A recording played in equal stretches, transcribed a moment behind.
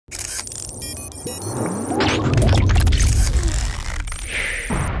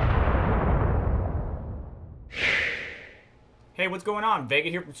Hey, what's going on? Vega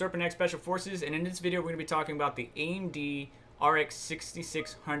here from Serpent X Special Forces, and in this video we're going to be talking about the AMD RX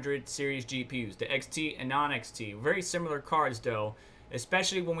 6600 series GPUs, the XT and non-XT. Very similar cards though,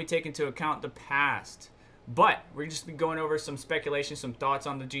 especially when we take into account the past. But we're just be going over some speculation, some thoughts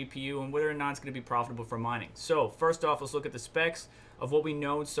on the GPU and whether or not it's going to be profitable for mining. So first off, let's look at the specs of what we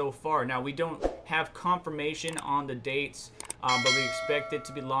know so far. Now, we don't have confirmation on the dates, but we expect it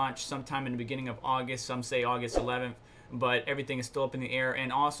to be launched sometime in the beginning of August. Some say August 11th. But everything is still up in the air,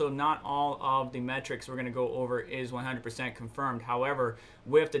 and also not all of the metrics we're going to go over is 100% confirmed. However,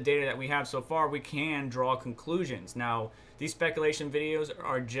 with the data that we have so far, we can draw conclusions. Now, these speculation videos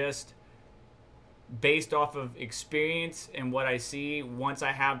are just based off of experience and what I see once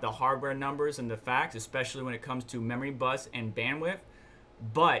I have the hardware numbers and the facts, especially when it comes to memory bus and bandwidth.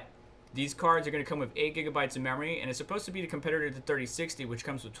 But these cards are going to come with 8 gigabytes of memory, and it's supposed to be the competitor to the 3060, which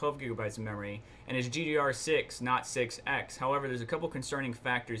comes with 12 gigabytes of memory, and it's GDR6, not 6X. However, there's a couple concerning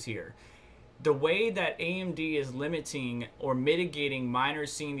factors here. The way that AMD is limiting or mitigating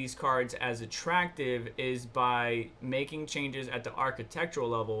miners seeing these cards as attractive is by making changes at the architectural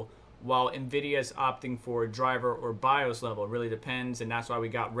level, while Nvidia is opting for driver or BIOS level. It really depends, and that's why we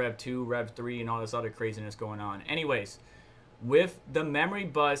got Rev 2, Rev 3, and all this other craziness going on. Anyways, with the memory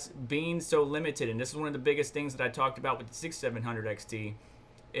bus being so limited, and this is one of the biggest things that I talked about with the 6700 XT,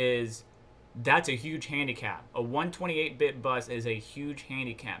 is that's a huge handicap. A 128-bit bus is a huge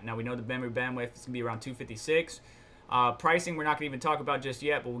handicap. Now, we know the memory bandwidth is going to be around 256. Pricing, we're not going to even talk about just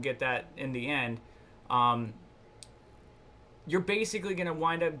yet, but we'll get that in the end. You're basically going to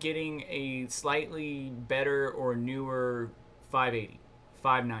wind up getting a slightly better or newer 580,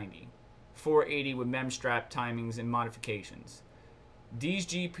 590. 480 with memstrap timings and modifications. These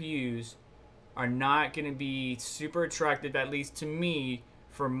GPUs are not going to be super attractive, at least to me,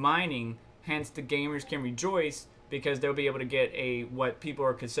 for mining. Hence, the gamers can rejoice because they'll be able to get a what people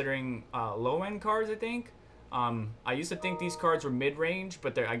are considering low-end cards, I think. I used to think these cards were mid-range,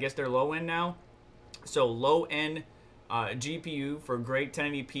 but I guess they're low-end now. So low-end GPU for great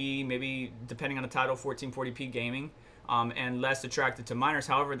 1080p, maybe depending on the title, 1440p gaming. And less attracted to miners.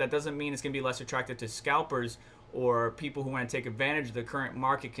 However, that doesn't mean it's going to be less attractive to scalpers or people who want to take advantage of the current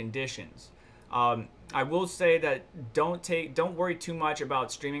market conditions. I will say that don't worry too much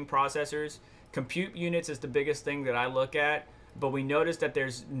about streaming processors. Compute units is the biggest thing that I look at, but we notice that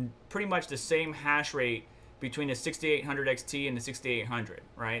there's pretty much the same hash rate between the 6800 XT and the 6800,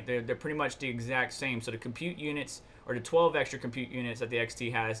 right? They're pretty much the exact same. So the compute units, or the 12 extra compute units that the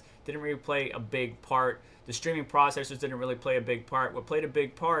XT has, didn't really play a big part. The streaming processors didn't really play a big part. What played a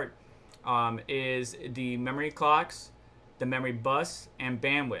big part is the memory clocks, the memory bus, and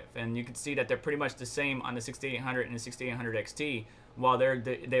bandwidth. And you can see that they're pretty much the same on the 6800 and the 6800 XT, while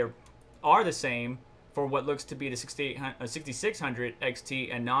they are the same for what looks to be the 6600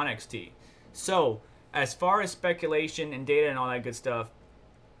 XT and non-XT. So, as far as speculation and data and all that good stuff,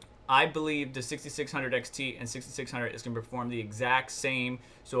 I believe the 6600 XT and 6600 is going to perform the exact same.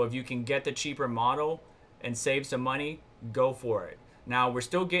 So if you can get the cheaper model and save some money, go for it. Now, we're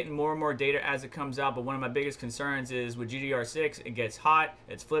still getting more and more data as it comes out, but one of my biggest concerns is with GDR6, it gets hot,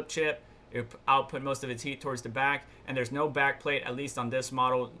 it's flip chip, it output most of its heat towards the back, and there's no back plate, at least on this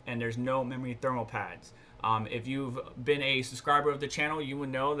model, and there's no memory thermal pads. If you've been a subscriber of the channel, you would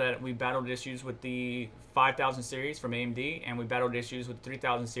know that we battled issues with the 5000 series from AMD, and we battled issues with the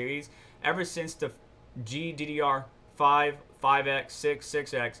 3000 series. Ever since the GDDR5, 5X, 6,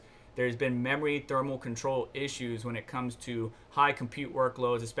 6X, there's been memory thermal control issues when it comes to high compute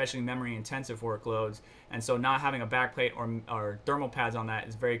workloads, especially memory intensive workloads. And so not having a backplate or thermal pads on that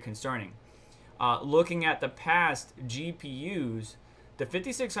is very concerning. Looking at the past GPUs, the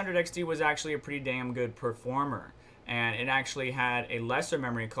 5600 XT was actually a pretty damn good performer, and it actually had a lesser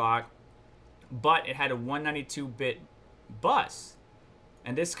memory clock, but it had a 192-bit bus,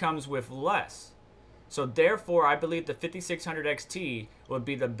 and this comes with less. So therefore, I believe the 5600 XT would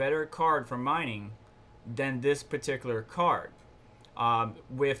be the better card for mining than this particular card.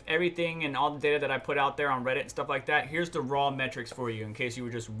 With everything and all the data that I put out there on Reddit and stuff like that, here's the raw metrics for you in case you were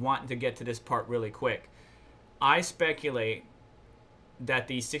just wanting to get to this part really quick. I speculate that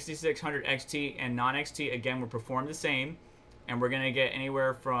the 6600 XT and non-XT, again, will perform the same, and we're going to get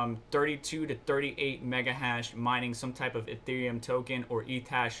anywhere from 32 to 38 mega hash mining some type of Ethereum token or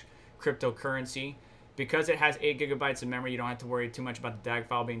ETH cryptocurrency. Because it has 8 gigabytes of memory, you don't have to worry too much about the DAG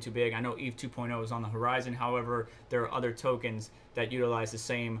file being too big. I know ETH 2.0 is on the horizon. However, there are other tokens that utilize the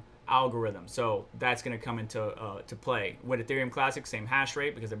same algorithm. So that's going to come into to play. With Ethereum Classic, same hash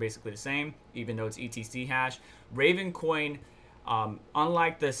rate because they're basically the same, even though it's ETC hash. Raven Coin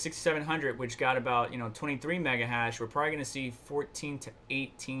Unlike the 6700, which got about 23 mega hash, we're probably going to see 14 to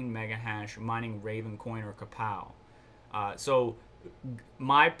 18 mega hash mining Raven coin or Kapow. So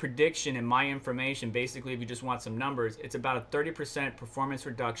my prediction and my information, basically, if you just want some numbers, it's about a 30% performance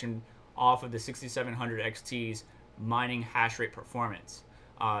reduction off of the 6700 XT's mining hash rate performance.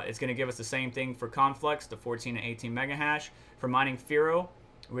 It's going to give us the same thing for Conflux, the 14 to 18 mega hash. For mining Firo,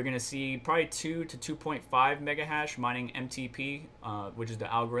 we're going to see probably 2 to 2.5 mega hash mining MTP, which is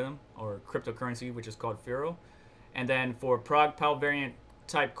the algorithm or cryptocurrency, which is called Firo. And then for ProgPal variant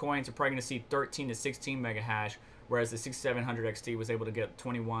type coins, we're probably going to see 13 to 16 mega hash, whereas the 6700 XT was able to get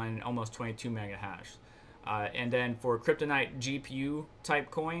 21, almost 22 mega hash. And then for Kryptonite GPU type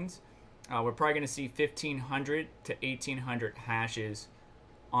coins, we're probably going to see 1500 to 1800 hashes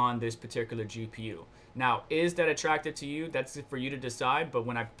on this particular GPU. Now, is that attractive to you? That's for you to decide. But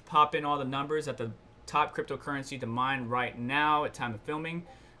when I pop in all the numbers at the top cryptocurrency to mine right now at time of filming,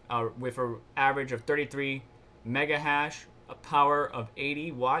 with an average of 33 mega hash, a power of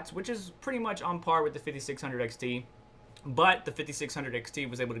 80 watts, which is pretty much on par with the 5600 XT. But the 5600 XT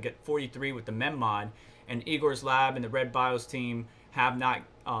was able to get 43 with the mem mod, and Igor's lab and the Red BIOS team have not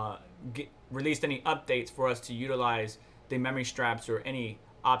released any updates for us to utilize the memory straps or any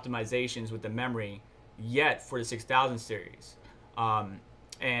optimizations with the memory yet for the 6000 series. And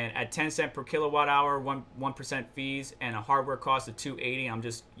at 10 cents per kilowatt hour, 1% fees, and a hardware cost of $280, I'm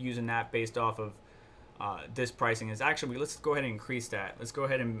just using that based off of this pricing. Is actually, let's go ahead and increase that. Let's go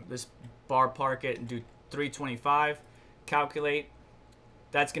ahead and let's bar park it and do 325. Calculate.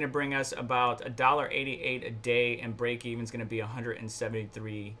 That's going to bring us about $1.88 a day, and break even is going to be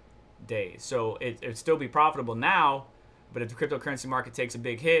 173 days. So it'd still be profitable now, but if the cryptocurrency market takes a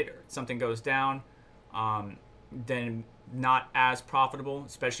big hit or something goes down, then not as profitable,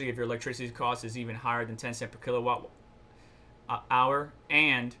 especially if your electricity cost is even higher than 10 cents per kilowatt hour.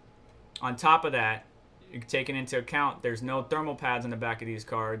 And on top of that, taking into account there's no thermal pads on the back of these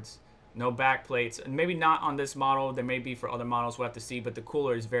cards, no back plates, and maybe not on this model. There may be for other models, we'll have to see, but the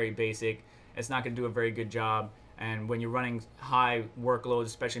cooler is very basic. It's not going to do a very good job. And when you're running high workloads,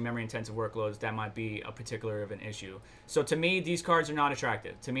 especially memory-intensive workloads, that might be a particular of an issue. So to me, these cards are not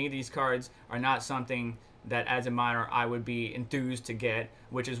attractive. To me, these cards are not something that, as a miner, I would be enthused to get,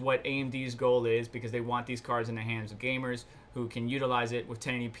 which is what AMD's goal is, because they want these cards in the hands of gamers who can utilize it with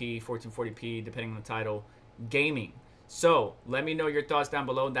 1080p, 1440p, depending on the title, gaming. So let me know your thoughts down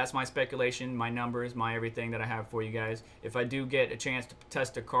below. That's my speculation, my numbers, my everything that I have for you guys. If I do get a chance to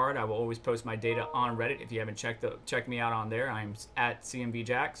test a card, I will always post my data on Reddit. If you haven't checked me out on there, I'm at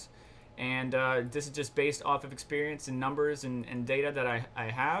CMVJax. And this is just based off of experience and numbers and data that I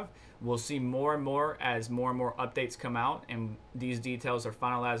have. We'll see more and more as more and more updates come out and these details are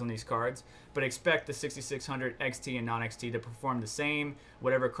finalized on these cards. But expect the 6600 XT and non-XT to perform the same.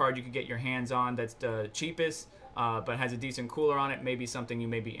 Whatever card you can get your hands on that's the cheapest, but has a decent cooler on it, may be something you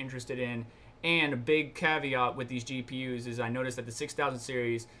may be interested in. And a big caveat with these GPUs is I noticed that the 6000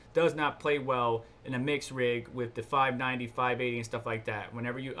 series does not play well in a mixed rig with the 590, 580 and stuff like that.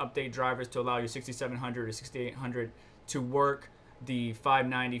 Whenever you update drivers to allow your 6700 or 6800 to work, the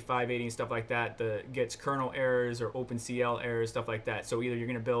 590, 580 and stuff like that, gets kernel errors or OpenCL errors, stuff like that. So either you're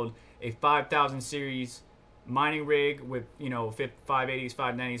going to build a 5000 series mining rig with 580s,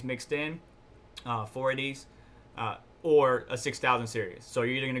 590s mixed in, 480s, or a 6000 series. So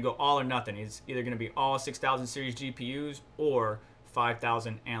you're either going to go all or nothing. It's either going to be all 6000 series GPUs or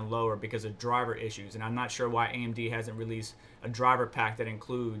 5000 and lower because of driver issues. And I'm not sure why AMD hasn't released a driver pack that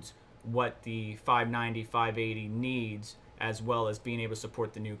includes what the 590, 580 needs, as well as being able to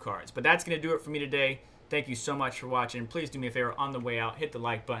support the new cards. But that's going to do it for me today. Thank you so much for watching. Please do me a favor on the way out, hit the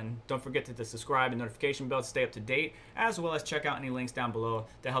like button. Don't forget to subscribe and notification bell to stay up to date, as well as check out any links down below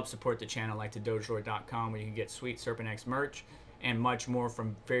to help support the channel, like to dojlord.com, where you can get sweet Serpent X merch and much more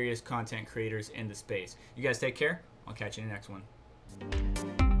from various content creators in the space. You guys take care. I'll catch you in the next one.